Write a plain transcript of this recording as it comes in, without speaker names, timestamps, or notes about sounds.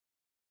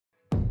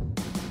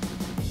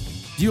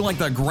Do you like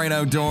the great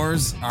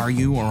outdoors? Are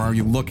you or are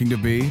you looking to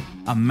be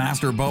a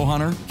master bow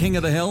hunter? King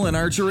of the hill in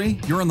archery?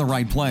 You're in the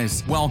right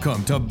place.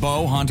 Welcome to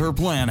Bow Hunter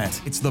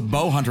Planet. It's the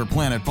Bow Hunter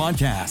Planet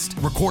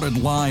podcast,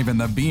 recorded live in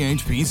the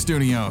BHP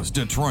Studios,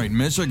 Detroit,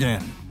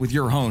 Michigan, with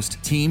your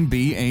host, Team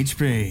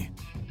BHP.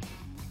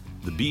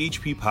 The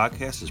BHP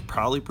podcast is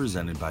proudly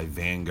presented by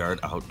Vanguard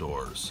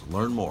Outdoors.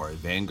 Learn more at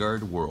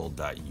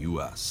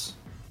vanguardworld.us.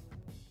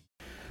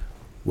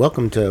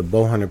 Welcome to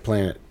Bow Hunter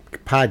Planet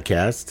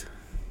podcast.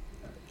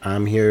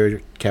 I'm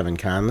here, Kevin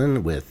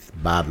Conlon, with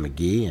Bob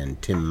McGee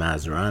and Tim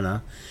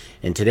Mazzarana,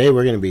 and today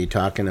we're going to be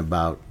talking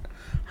about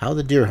how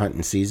the deer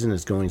hunting season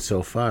is going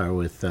so far,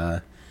 with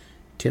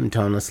Tim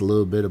telling us a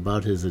little bit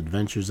about his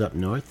adventures up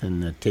north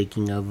and the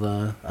taking of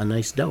a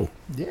nice doe.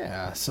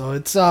 Yeah, so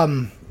it's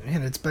I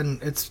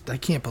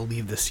can't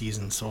believe the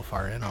season's so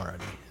far in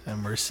already,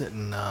 and we're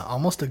sitting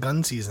almost a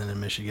gun season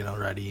in Michigan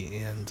already,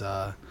 and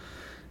the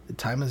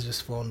time has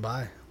just flown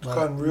by. It's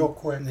gone real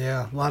quick.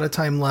 Yeah, a lot of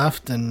time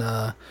left, and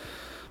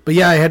but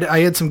yeah, I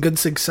had some good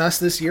success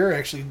this year.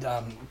 Actually,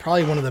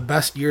 probably one of the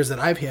best years that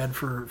I've had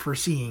for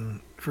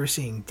seeing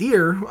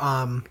deer.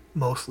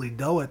 Mostly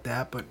doe at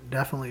that, but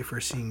definitely for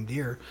seeing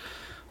deer.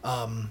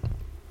 I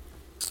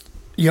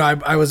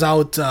was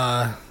out.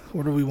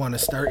 Where do we want to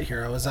start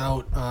here? I was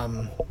out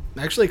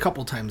actually a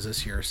couple times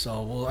this year.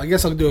 So I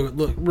guess I'll do a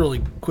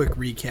really quick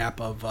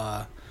recap of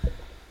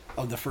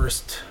the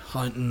first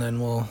hunt, and then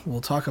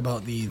we'll talk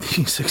about the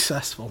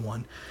successful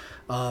one.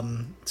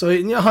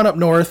 Hunt up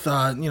north,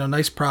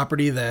 nice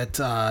property that,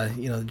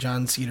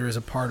 John Cedar is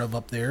a part of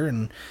up there,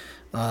 and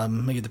I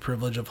get the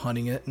privilege of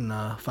hunting it in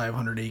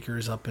 500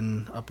 acres up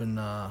in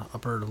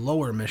upper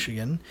lower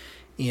Michigan.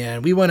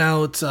 And we went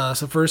out, so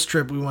first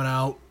trip we went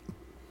out,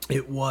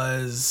 it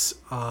was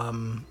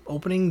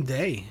opening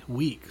day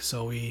week.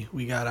 So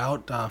we got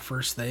out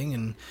first thing,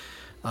 and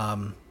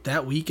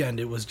that weekend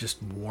it was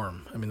just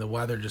warm. I mean, the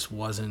weather just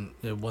was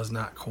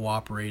not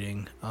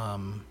cooperating,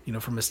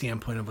 from a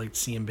standpoint of like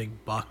seeing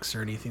big bucks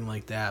or anything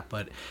like that.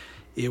 But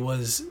it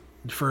was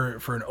for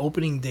an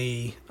opening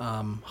day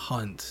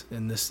hunt,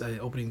 and this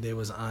opening day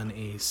was on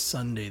a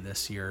Sunday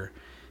this year.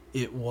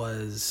 It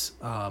was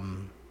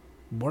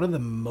one of the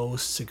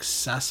most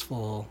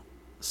successful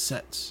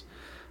sets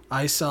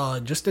I saw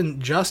just in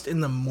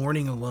the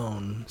morning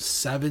alone.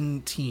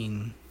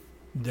 17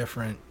 deer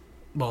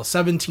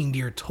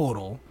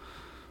total,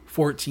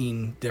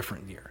 14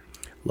 different deer.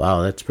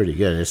 Wow, that's pretty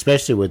good,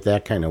 especially with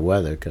that kind of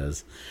weather,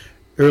 because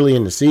early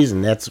in the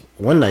season, that's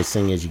one nice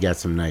thing is you got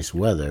some nice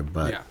weather,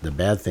 but yeah, the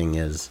bad thing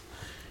is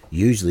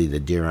usually the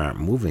deer aren't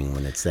moving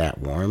when it's that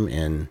warm,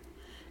 and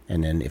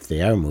then if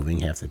they are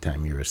moving, half the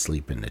time you're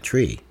asleep in the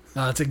tree.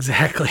 No, that's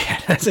exactly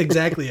it. That's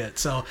exactly it.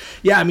 So,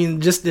 yeah,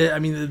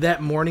 that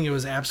morning it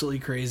was absolutely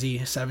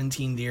crazy.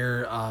 17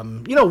 deer,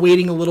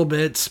 waiting a little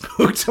bit,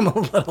 spooked them a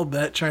little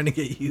bit, trying to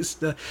get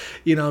used to,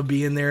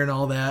 being there and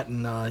all that.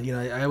 And,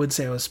 I would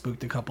say I was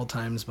spooked a couple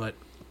times, but,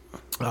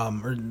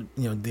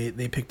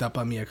 they picked up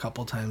on me a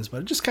couple times,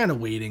 but just kind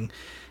of waiting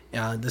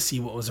to see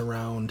what was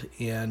around.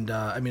 And,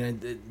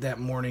 that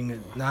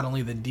morning, not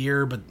only the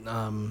deer, but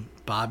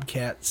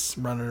bobcats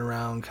running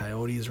around,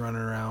 coyotes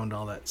running around,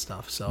 all that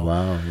stuff. So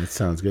wow, that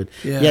sounds good.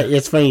 Yeah,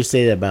 it's funny you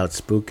say that about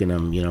spooking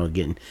them.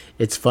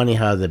 It's funny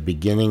how the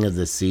beginning of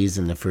the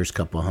season, the first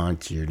couple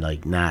hunts, you're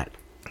like not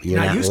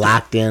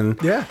locked in.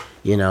 Yeah,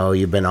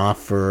 you've been off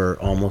for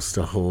almost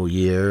a whole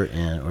year,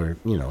 or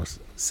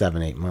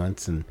 7-8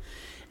 months, and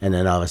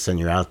then all of a sudden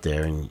you're out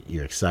there and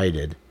you're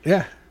excited.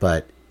 Yeah,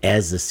 but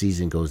as the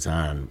season goes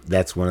on,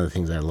 that's one of the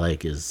things I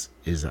like is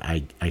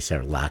I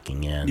start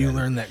locking in. You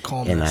learn that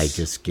calmness, and I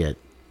just get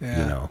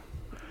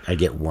I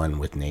get one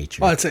with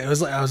nature. Well,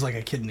 I was like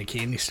a kid in a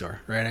candy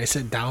store, right? I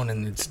sit down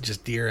and it's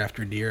just deer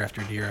after deer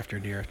after deer after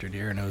deer after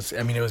deer, and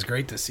it was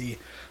great to see.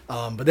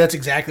 But that's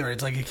exactly right.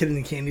 It's like a kid in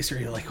a candy store.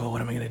 You're like, oh,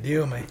 what am I gonna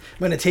do? Am I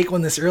gonna take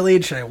one this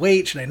early? Should I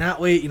wait? Should I not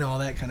wait? All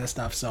that kind of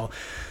stuff. So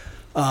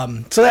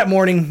that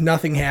morning,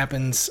 nothing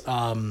happens.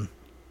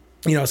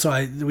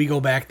 So we go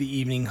back the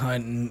evening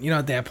hunt, and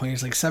at that point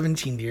it's like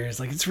 17 deer. It's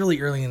like it's really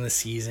early in the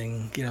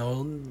season.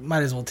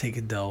 Might as well take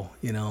a doe,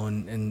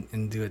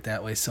 and do it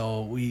that way.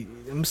 So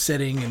I'm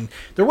sitting, and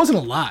there wasn't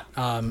a lot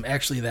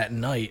actually that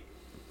night.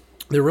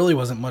 There really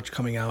wasn't much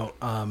coming out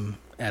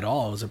at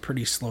all. It was a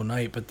pretty slow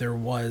night, but there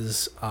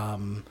was a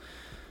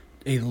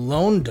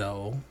lone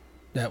doe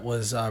that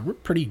was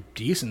pretty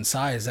decent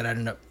size that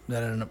ended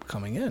up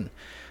coming in.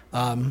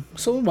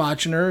 So I'm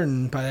watching her,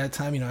 and by that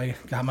time, I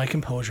got my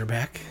composure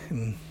back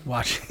and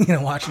watching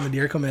the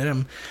deer come in.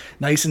 I'm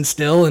nice and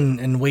still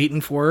and waiting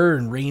for her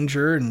and range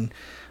her, and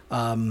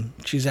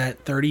she's at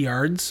 30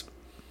 yards,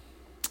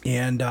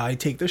 and I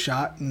take the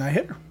shot and I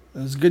hit her. It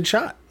was a good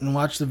shot, and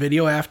watch the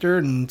video after.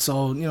 And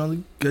so,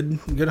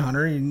 good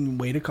hunter, you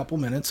wait a couple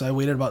minutes. So I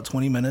waited about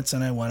 20 minutes,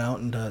 and I went out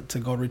and to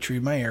go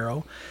retrieve my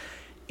arrow.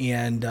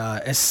 And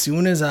as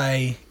soon as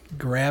I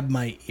grab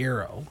my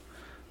arrow,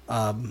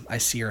 I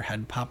see her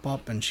head pop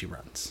up and she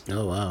runs.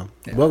 Oh, wow.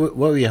 Yeah. What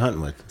were you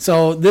hunting with?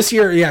 So this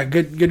year, yeah,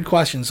 good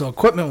question. So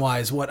equipment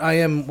wise, what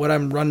I'm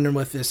running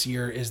with this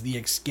year is the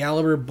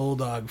Excalibur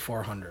Bulldog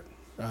 400.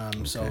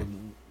 So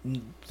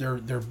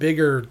they're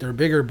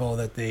bigger bow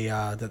that they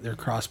that their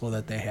crossbow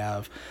that they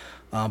have.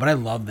 But I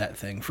love that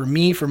thing. For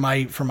me, for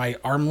my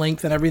arm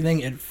length and everything,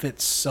 it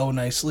fits so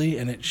nicely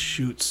and it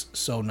shoots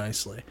so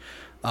nicely.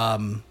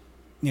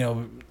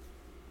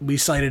 We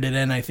sighted it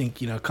in, I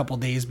think, a couple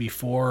days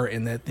before,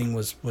 and that thing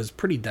was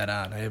pretty dead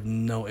on. I have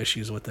no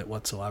issues with it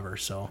whatsoever.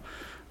 So,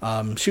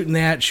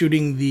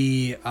 shooting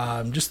the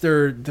just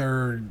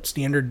their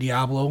standard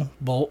Diablo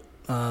bolt,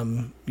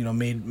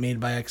 made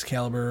by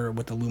Excalibur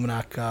with the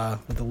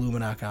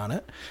Luminac on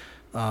it.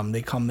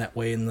 They come that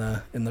way in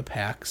the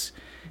packs,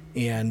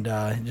 and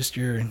that's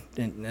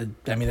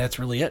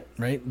really it,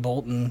 right?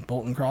 Bolt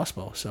and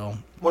crossbow. So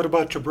What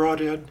about your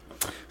broadhead?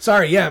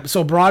 Sorry, yeah.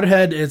 So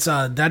broadhead, it's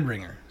a Dead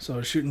Ringer.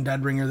 So shooting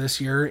Dead Ringer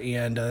this year,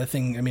 and that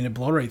thing, it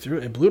blew right through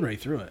it.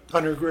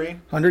 100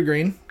 grain? 100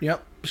 grain,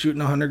 yep. Shooting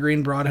 100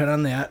 grain broadhead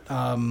on that.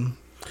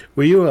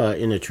 Were you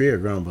in a tree or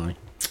ground blind?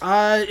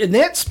 In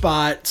that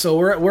spot, so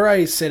where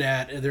I sit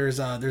at, there's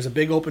a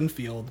big open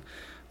field.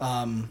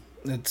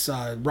 It's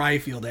rye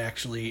field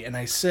actually, and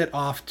I sit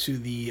off to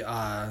the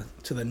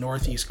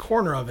northeast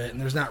corner of it, and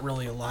there's not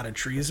really a lot of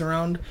trees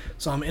around,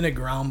 so I'm in a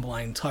ground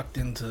blind tucked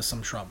into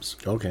some shrubs.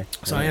 Okay.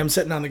 So I am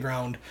sitting on the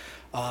ground.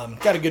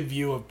 Got a good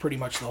view of pretty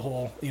much the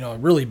whole,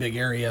 really big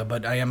area,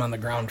 but I am on the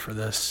ground for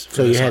this.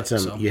 So you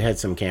had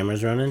some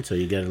cameras running, so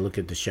you got to look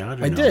at the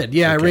shot. Or I did,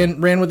 yeah. Okay. I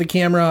ran with the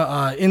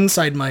camera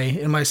inside my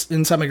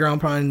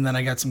ground blind, and then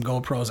I got some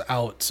GoPros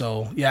out.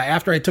 So yeah,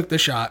 after I took the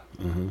shot,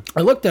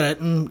 I looked at it,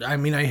 and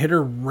I hit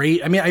her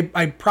right.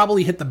 I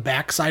probably hit the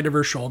backside of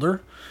her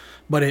shoulder.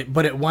 But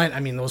it went,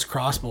 those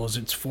crossbows,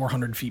 it's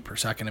 400 feet per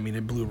second.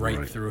 It blew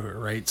right through her,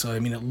 right? So,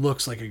 it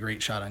looks like a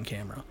great shot on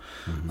camera.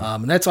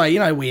 And that's why,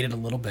 I waited a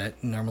little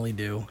bit, normally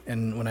do.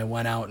 And when I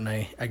went out and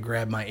I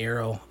grabbed my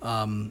arrow,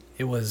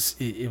 it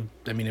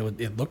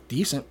looked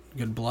decent,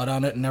 good blood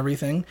on it and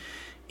everything.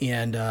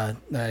 And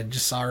I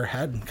just saw her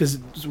head. Because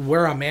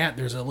where I'm at,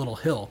 there's a little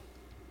hill.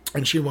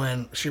 And she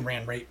ran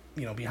right,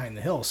 behind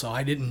the hill. So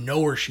I didn't know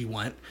where she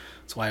went.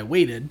 That's why I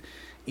waited.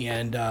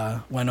 And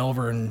went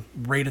over, and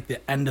right at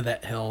the end of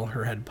that hill,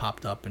 her head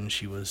popped up, and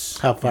she was.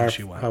 How far?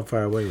 She went. How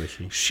far away was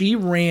she? She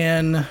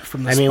ran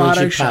from the spot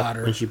I shot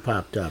her. When she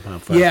popped up, how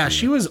far? Yeah,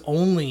 she was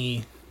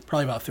only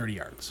probably about 30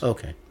 yards.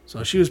 Okay.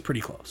 So she was pretty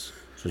close.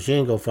 So she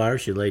didn't go far.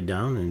 She laid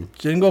down and.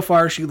 She didn't go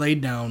far. She laid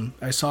down.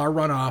 I saw her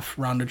run off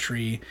around a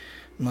tree.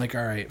 I'm like,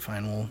 all right,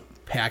 fine. We'll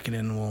pack it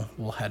in.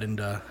 We'll head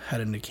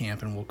into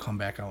camp, and we'll come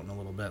back out in a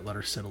little bit. Let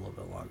her sit a little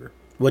bit longer.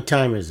 What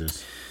time is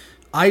this?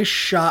 I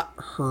shot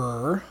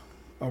her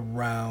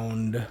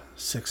around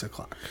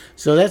 6:00.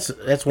 So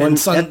that's one.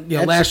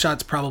 Last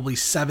shot's probably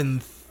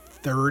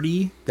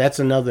 7:30. That's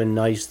another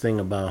nice thing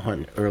about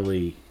hunting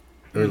early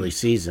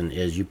season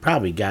is you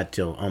probably got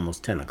till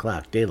almost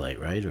 10:00 daylight,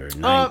 right? Or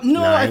 9?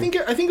 No, 9? I think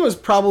it was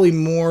probably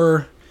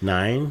more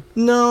 9.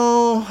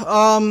 No,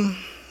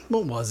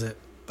 what was it?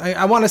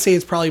 I want to say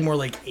it's probably more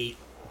like 8.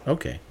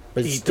 Okay,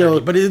 but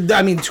still, but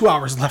 2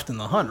 hours left in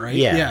the hunt, right?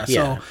 Yeah.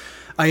 So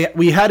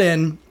we head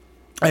in.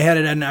 I had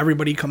it, and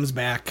everybody comes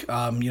back.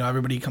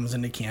 Everybody comes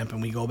into camp,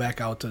 and we go back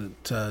out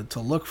to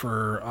look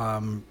for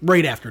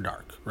right after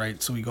dark,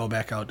 right? So we go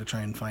back out to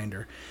try and find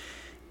her,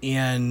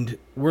 and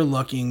we're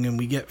looking, and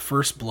we get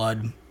first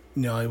blood.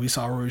 We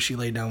saw where she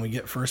laid down. We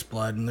get first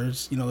blood, and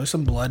there's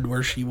some blood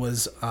where she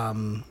was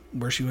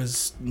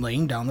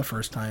laying down the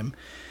first time,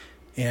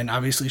 and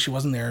obviously she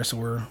wasn't there. So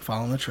we're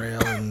following the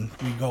trail, and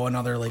we go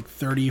another like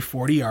 30,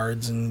 40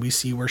 yards, and we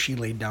see where she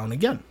laid down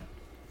again.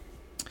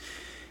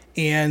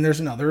 And there's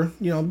another,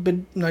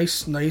 big,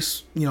 nice,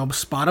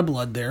 spot of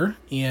blood there,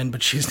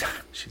 but she's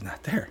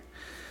not there.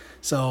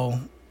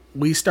 So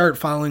we start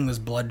following this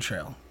blood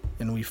trail,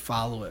 and we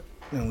follow it,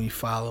 and we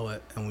follow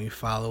it, and we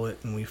follow it,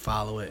 and we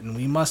follow it, and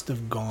we must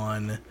have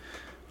gone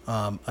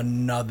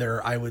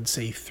another, I would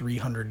say,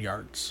 300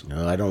 yards.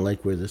 No, I don't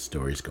like where this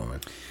story's going.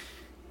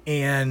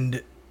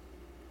 And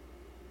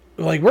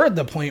we're at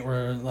the point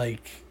where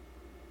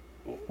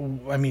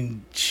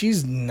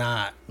she's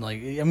not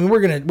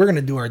we're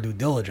gonna do our due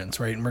diligence,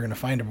 right? And we're gonna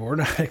find her,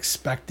 but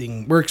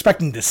we're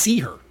expecting to see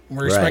her.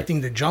 We're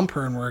expecting to jump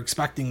her, and we're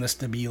expecting this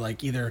to be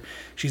either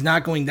she's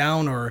not going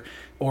down or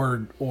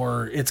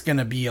it's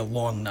gonna be a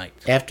long night.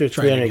 After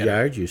 300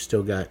 yards, you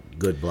still got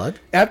good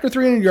blood? After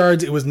 300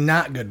 yards, it was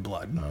not good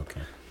blood.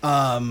 Okay.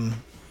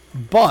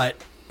 But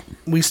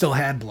we still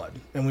had blood,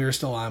 and we were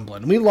still on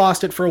blood. And we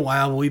lost it for a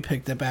while, but we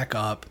picked it back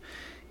up,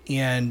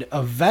 and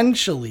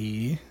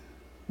eventually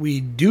we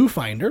do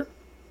find her,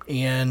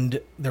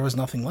 and there was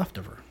nothing left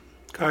of her.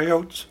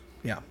 Coyotes?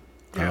 Yeah.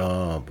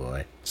 Oh,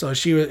 boy. So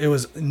it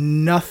was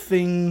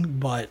nothing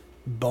but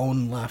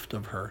bone left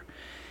of her.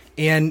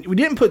 And we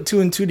didn't put 2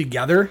 and 2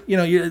 together.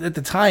 At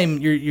the time,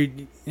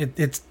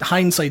 it's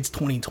hindsight's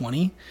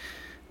 20/20.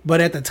 But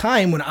at the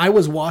time when I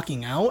was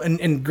walking out,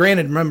 and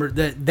granted, remember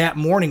that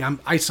morning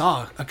I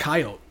saw a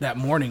coyote that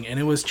morning, and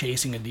it was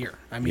chasing a deer.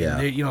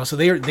 So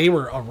they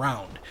were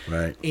around.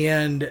 Right.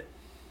 And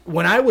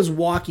when I was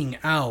walking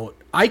out,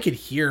 I could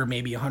hear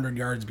maybe 100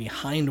 yards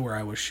behind where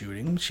I was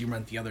shooting. She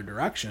went the other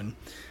direction.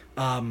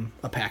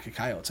 a pack of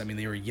coyotes. I mean,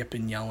 they were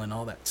yipping, yelling,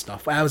 all that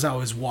stuff. As I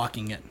was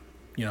walking in,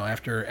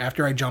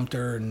 after I jumped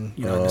her and,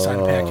 decided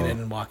to pack it in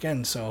and walk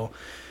in. So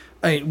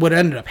what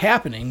ended up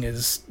happening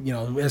is,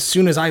 as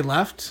soon as I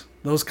left,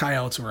 those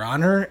coyotes were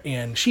on her,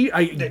 and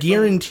I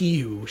guarantee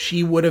you,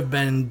 she would have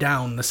been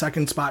down the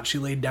second spot she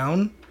laid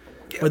down,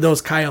 but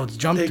those coyotes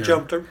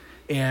jumped her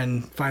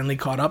and finally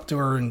caught up to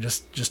her and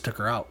just took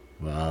her out.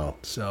 Wow.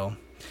 So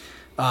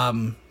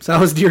that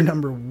was deer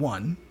number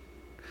 1.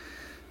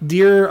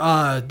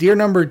 Deer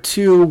number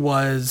 2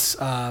 was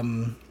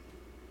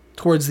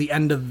towards the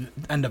end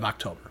of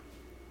October.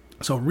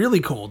 So really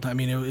cold. I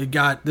mean, it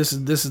got this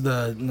is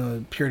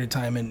the period of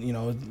time,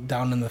 and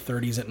down in the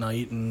 30s at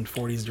night and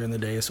 40s during the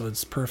day. So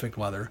it's perfect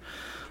weather.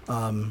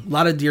 A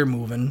lot of deer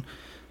moving.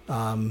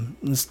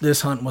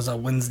 This hunt was a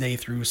Wednesday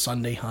through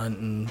Sunday hunt,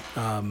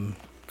 and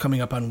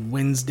coming up on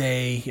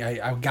Wednesday,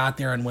 I got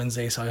there on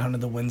Wednesday, so I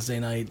hunted the Wednesday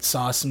night.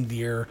 Saw some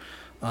deer.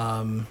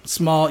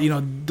 Small,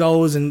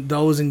 does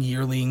and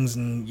yearlings,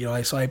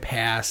 and so I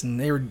passed, and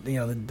they were,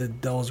 the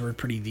does were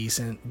pretty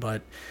decent,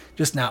 but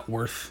just not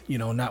worth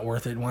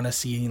it. Want to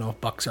see,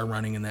 if bucks are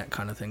running and that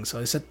kind of thing. So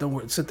I sit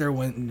there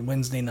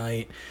Wednesday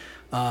night.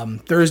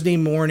 Thursday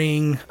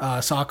morning,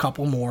 saw a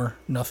couple more,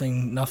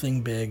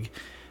 nothing big.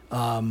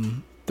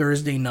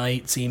 Thursday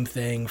night, same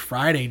thing.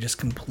 Friday, just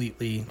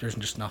completely, there's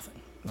just nothing.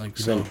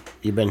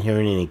 You've been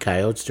hearing any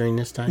coyotes during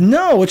this time?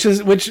 No, which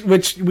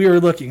we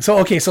were looking. So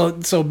okay,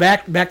 so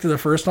back to the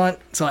first hunt.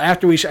 So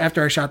after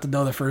I shot the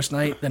doe the first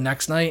night, the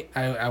next night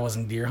I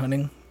wasn't deer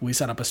hunting. We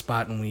set up a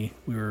spot and we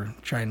were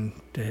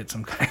trying to hit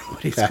some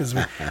coyotes because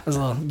I was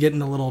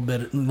getting a little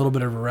bit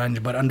of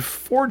revenge. But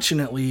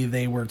unfortunately,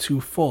 they were too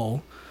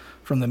full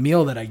from the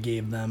meal that I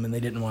gave them, and they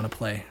didn't want to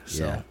play.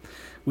 So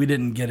we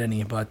didn't get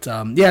any. But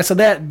so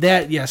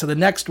the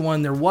next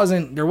one there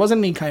wasn't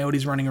any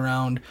coyotes running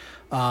around.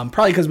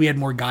 Probably because we had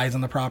more guys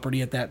on the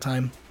property at that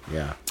time.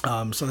 Yeah.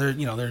 So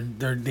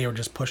they were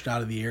just pushed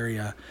out of the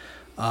area.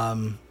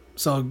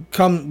 So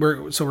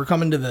we're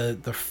coming to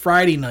the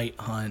Friday night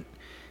hunt,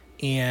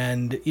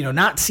 and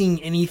not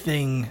seeing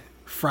anything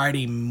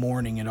Friday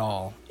morning at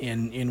all.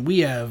 And we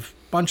have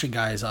a bunch of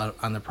guys out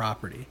on the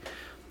property.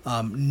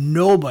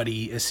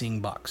 Nobody is seeing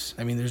bucks.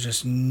 I mean, there's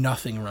just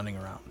nothing running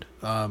around.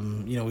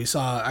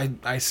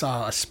 I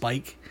saw a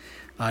spike.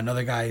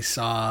 Another guy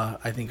saw,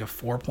 I think, a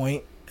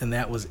 4-point. And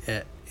that was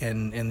it.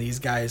 And these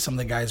guys, some of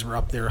the guys were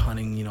up there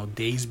hunting,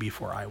 days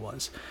before I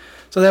was.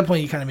 So at that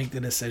point, you kind of make the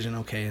decision,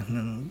 okay,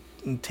 and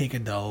take a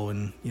doe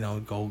and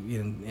go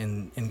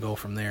and go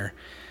from there.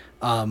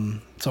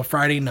 So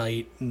Friday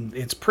night,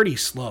 it's pretty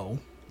slow,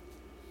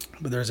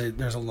 but there's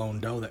a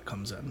lone doe that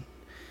comes in.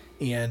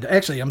 And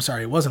actually, I'm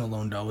sorry, it wasn't a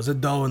lone doe. It was a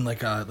doe and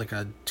like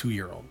a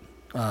 2-year-old.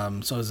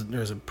 So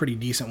there's a pretty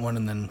decent one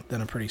and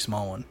then a pretty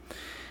small one.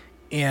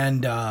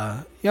 And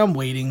I'm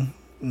waiting.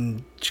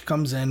 And she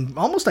comes in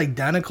almost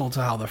identical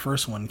to how the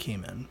first one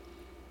came in.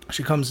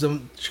 She comes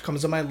to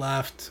my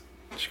left.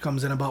 She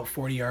comes in about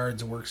 40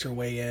 yards, works her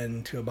way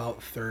in to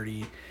about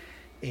 30,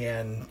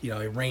 and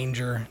a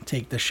ranger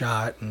take the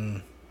shot,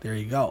 and there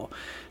you go.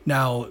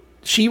 Now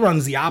she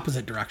runs the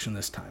opposite direction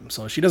this time,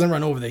 so she doesn't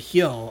run over the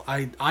hill.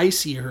 I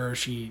see her. I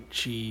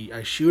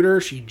shoot her.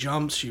 She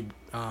jumps. She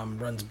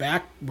runs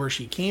back where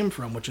she came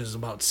from, which is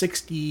about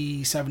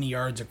 60, 70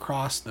 yards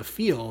across the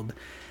field,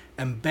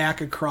 and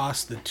back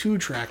across the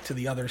 2-track to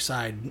the other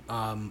side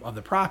of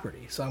the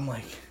property. So I'm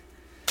like,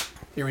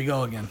 here we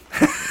go again.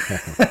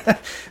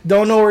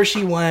 Don't know where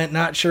she went,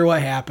 not sure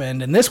what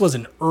happened. And this was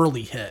an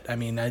early hit. I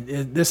mean,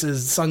 this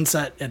is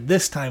sunset at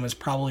this time is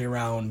probably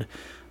around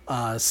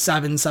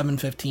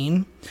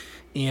 7:15,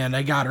 and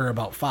I got her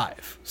about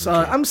 5. So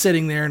okay. I'm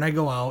sitting there, and I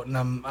go out, and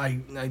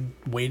I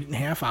waited a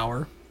half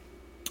hour,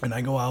 and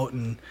I go out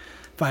and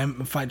try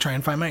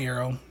and find my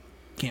arrow.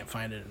 Can't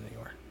find it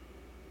anywhere.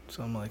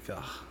 So I'm like,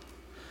 ugh.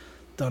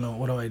 Don't know,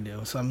 what do I do?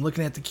 So I'm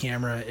looking at the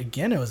camera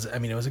again. It was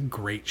a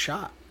great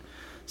shot.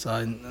 So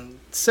I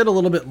sit a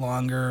little bit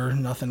longer,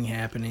 nothing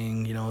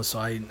happening, so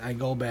I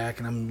go back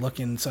and I'm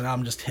looking. So now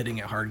I'm just hitting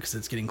it hard because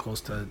it's getting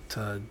close to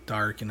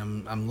dark, and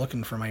I'm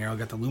looking for my arrow.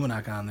 Got the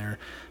Luminac on there,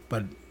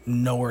 but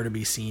nowhere to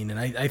be seen. And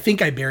I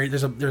think I buried,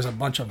 there's a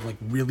bunch of like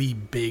really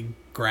big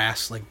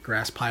grass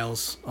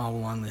piles all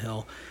along the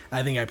hill.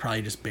 I think I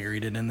probably just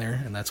buried it in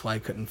there, and that's why I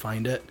couldn't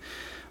find it.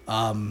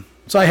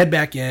 So I head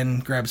back in,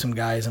 grab some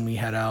guys, and we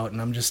head out.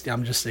 And I'm just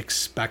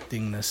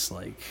expecting this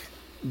like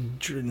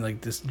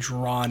this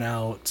drawn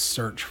out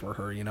search for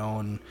her,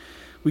 And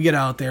we get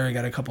out there. I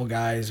got a couple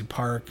guys who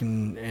park,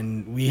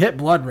 and we hit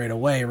blood right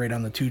away, right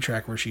on the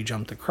 2-track where she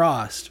jumped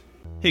across.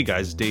 Hey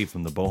guys, Dave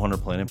from the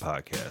Bowhunter Planet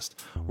podcast.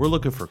 We're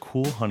looking for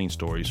cool hunting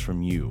stories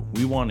from you.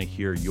 We want to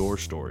hear your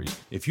stories.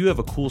 If you have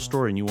a cool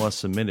story and you want to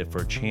submit it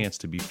for a chance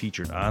to be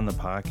featured on the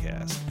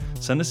podcast,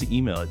 send us an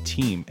email at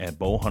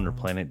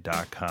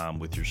team@bowhunterplanet.com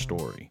with your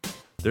story.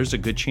 There's a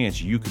good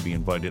chance you could be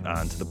invited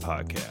onto the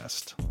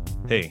podcast.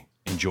 Hey,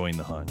 enjoying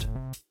the hunt.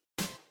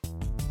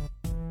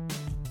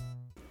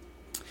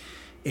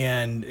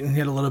 And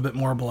hit a little bit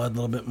more blood,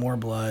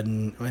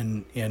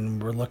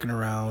 and we're looking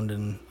around,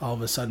 and all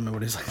of a sudden my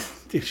buddy's like,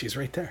 dude, she's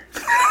right there.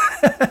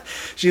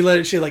 She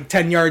like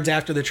 10 yards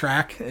after the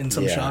track and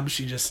some Yeah. shrubs.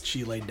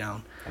 She laid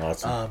down.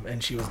 Awesome.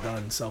 And she was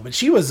done. So, but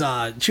she was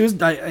I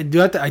do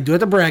have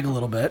to brag a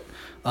little bit.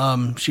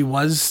 She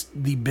was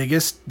the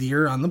biggest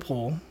deer on the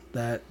pole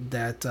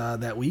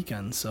that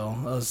weekend. So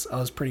I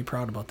was pretty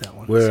proud about that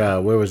one.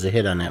 Where was the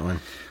hit on that one?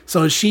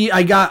 So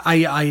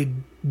I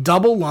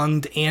double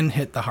lunged and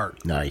hit the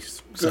heart.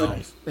 Nice. So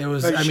Nice. it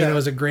was. Nice I mean, shot. it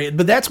was a great.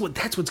 But that's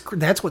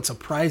what's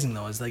surprising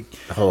though is like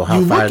Oh, how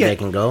you far look they at-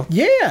 can go?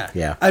 Yeah.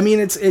 Yeah. I mean,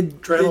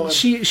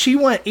 Adrenaline. she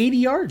went 80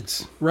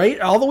 yards right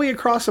all the way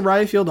across the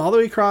rye field, all the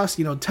way across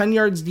 10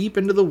 yards deep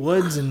into the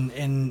woods, and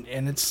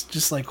it's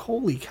just like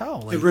holy cow!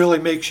 Like, It really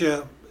makes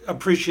you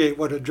appreciate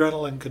what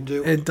adrenaline can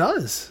do. it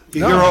does.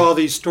 You No. hear all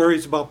these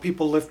stories about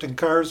people lifting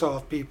cars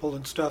off people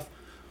and stuff.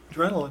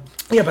 Adrenaline.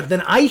 Yeah, but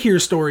then I hear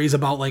stories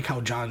about like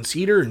how John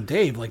Cedar and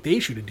Dave, like they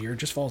shoot a deer, it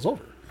just falls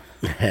over.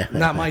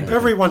 Not my deer.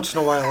 Every once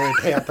in a while it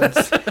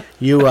happens.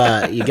 You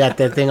got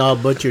that thing all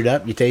butchered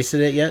up? You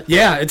tasted it yet?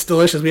 Yeah, it's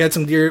delicious. We had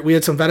some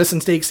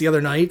venison steaks the other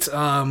night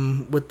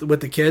with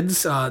the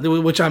kids,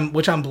 which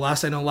I'm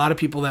blessed. I know a lot of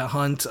people that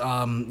hunt,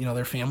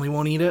 their family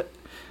won't eat it,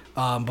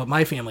 but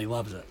my family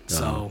loves it.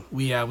 So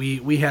we had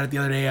it the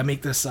other day. I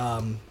make this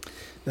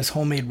this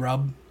homemade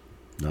rub.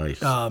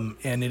 Nice.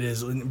 And it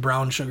is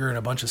brown sugar and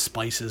a bunch of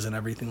spices and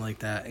everything like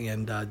that,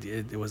 and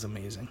it was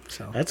amazing.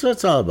 So That's what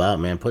it's all about,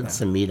 man. Putting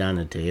some meat on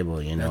the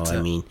table, you know. That's I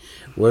it. mean,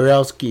 where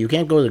else you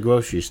can't go to the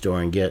grocery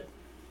store and get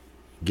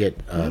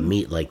Mm-hmm.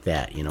 meat like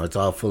that. You know, it's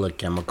all full of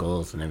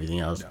chemicals and everything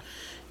else.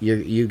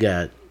 You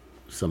got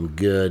some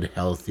good,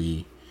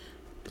 healthy,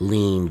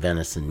 lean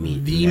venison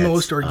meat. the and that's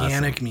most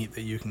organic awesome. meat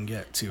that you can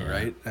get too,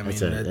 right? I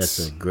That's mean,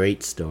 that's a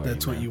great story.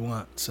 that's what man. you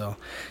want. So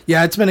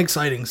yeah, it's been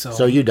exciting.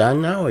 So you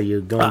done now? Or are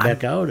you going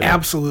back out? Or?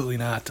 Absolutely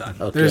not done.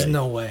 Okay. There's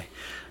no way.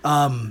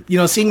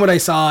 Seeing what I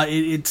saw,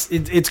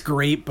 it's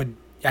great, but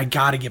I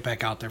got to get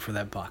back out there for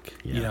that buck.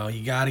 Yeah.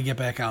 You got to get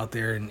back out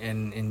there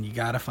and you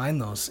got to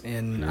find those.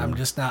 And I'm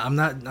just not. I'm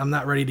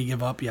not ready to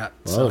give up yet.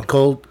 Well, So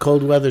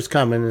cold weather's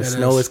coming. The It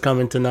snow is. is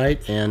coming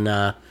tonight, and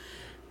Should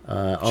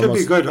almost.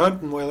 be good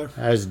hunting weather.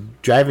 I was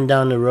driving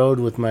down the road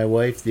with my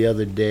wife the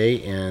other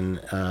day, and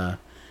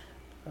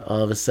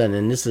all of a sudden,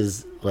 and this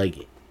is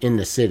like in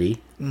the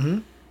city,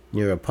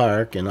 near a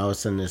park, and all of a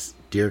sudden this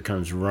deer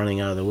comes running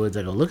out of the woods.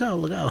 I go, look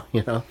out,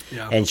 you know.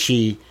 Yeah. And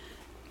she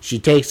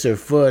takes her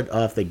foot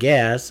off the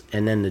gas,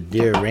 and then the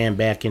deer ran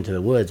back into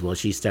the woods. Well,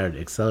 she started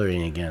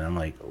accelerating again. I'm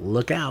like,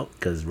 look out,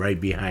 because right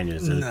behind her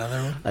is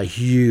Another one? a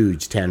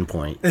huge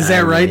 10-point. Is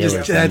that right? it Just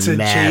was that's a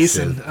chase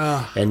massive.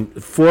 and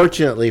And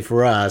fortunately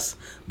for us,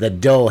 the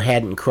doe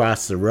hadn't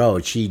crossed the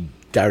road. She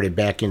darted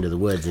back into the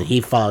woods, and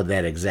he followed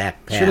that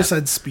exact path. should have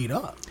said speed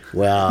up.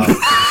 Well,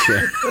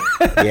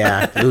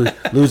 yeah,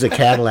 lose a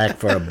Cadillac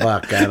for a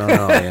buck. I don't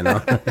know, you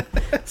know.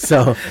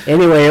 So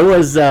anyway, it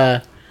was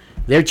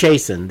they're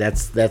chasing.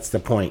 That's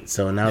the point.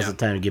 So now's Yeah. the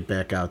time to get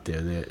back out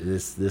there.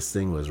 This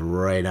thing was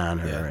right on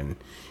her,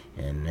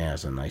 Yeah. and yeah,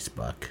 it's a nice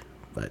buck.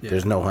 But Yeah.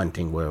 there's no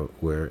hunting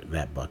where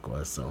that buck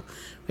was, so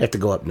we have to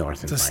go up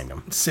north and It's find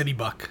them. a city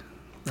buck,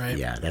 right?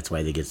 Yeah, that's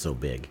why they get so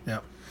big.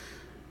 Yep.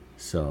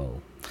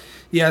 So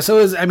Yeah, so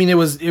it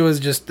was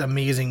just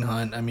amazing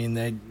hunt. I mean,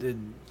 they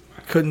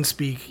couldn't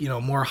speak,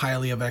 more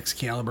highly of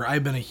Excalibur.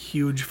 I've been a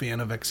huge fan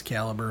of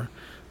Excalibur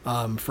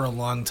for a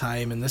long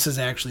time, and this is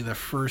actually the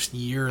first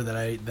year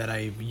that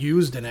I've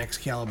used an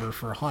Excalibur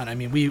for a hunt. I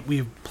mean,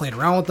 we've played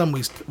around with them,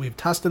 we've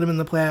tested them in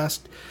the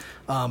past,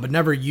 but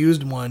never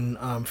used one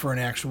for an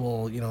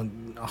actual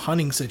a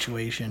hunting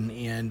situation,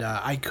 and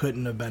I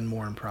couldn't have been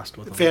more impressed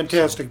with them.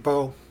 Fantastic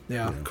bow. So,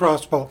 yeah.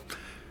 Crossbow.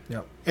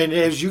 Yep. And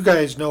as you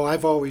guys know,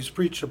 I've always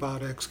preached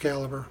about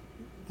Excalibur.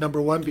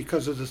 Number one,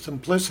 because of the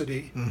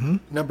simplicity. Mm-hmm.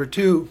 Number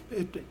two,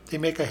 they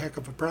make a heck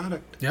of a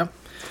product. Yep.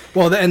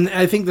 Well, and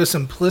I think the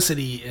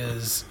simplicity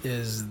is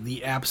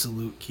the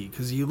absolute key,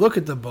 because you look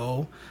at the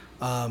bow,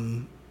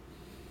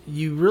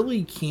 you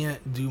really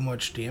can't do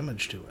much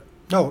damage to it.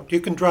 No, you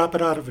can drop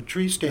it out of a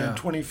tree stand Yeah.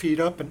 20 feet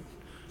up and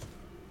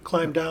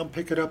climb down,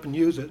 pick it up, and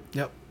use it.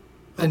 Yep.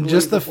 And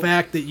just the Unbelievable.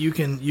 fact that you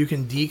can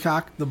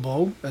decock the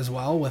bow as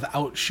well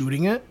without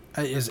shooting it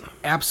is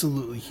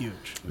absolutely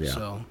huge. Yeah.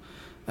 So,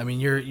 I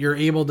mean, you're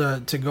able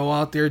to go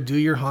out there, do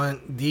your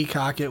hunt,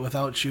 decock it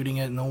without shooting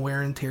it, no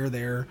wear and tear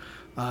there.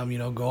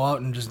 Go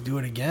out and just do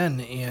it again,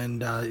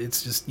 and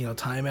it's just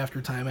time after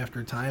time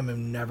after time. I've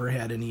never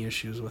had any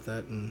issues with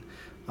it, and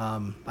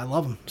I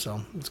love them,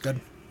 so it's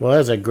good. well,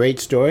 that's a great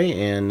story,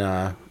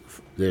 and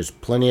there's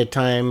plenty of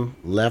time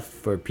left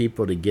for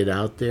people to get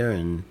out there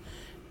and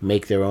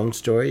make their own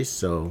stories.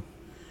 So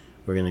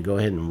we're going to go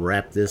ahead and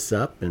wrap this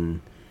up,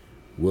 and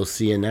we'll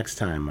see you next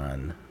time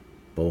on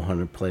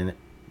Bowhunter Planet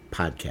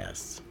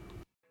Podcasts.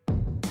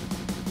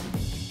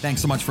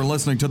 Thanks so much for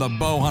listening to the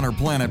Bowhunter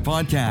Planet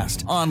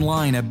podcast,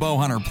 online at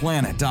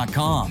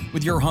bowhunterplanet.com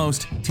with your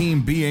host,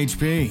 Team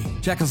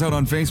BHP. Check us out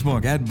on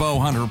Facebook at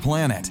Bowhunter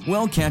Planet.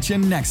 We'll catch you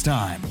next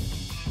time.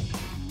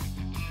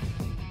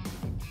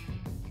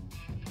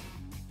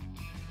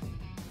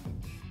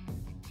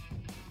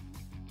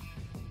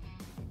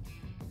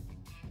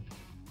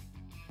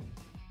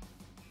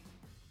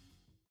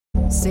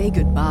 Say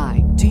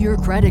goodbye to your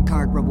credit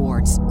card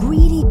rewards.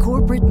 Greedy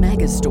corporate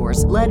mega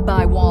stores, led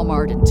by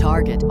Walmart and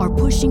Target, are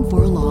pushing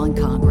for a law in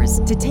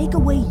Congress to take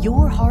away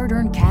your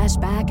hard-earned cash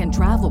back and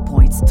travel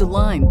points to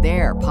line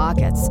their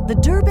pockets. The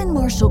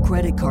Durbin-Marshall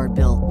credit card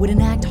bill would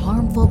enact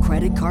harmful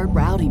credit card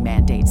routing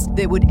mandates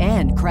that would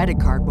end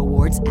credit card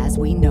rewards as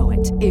we know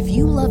it. If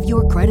you love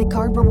your credit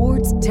card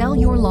rewards, tell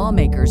your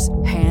lawmakers,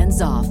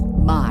 hands off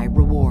my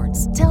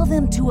rewards. Tell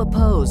them to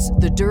oppose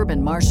the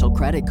Durbin-Marshall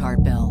credit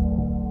card bill.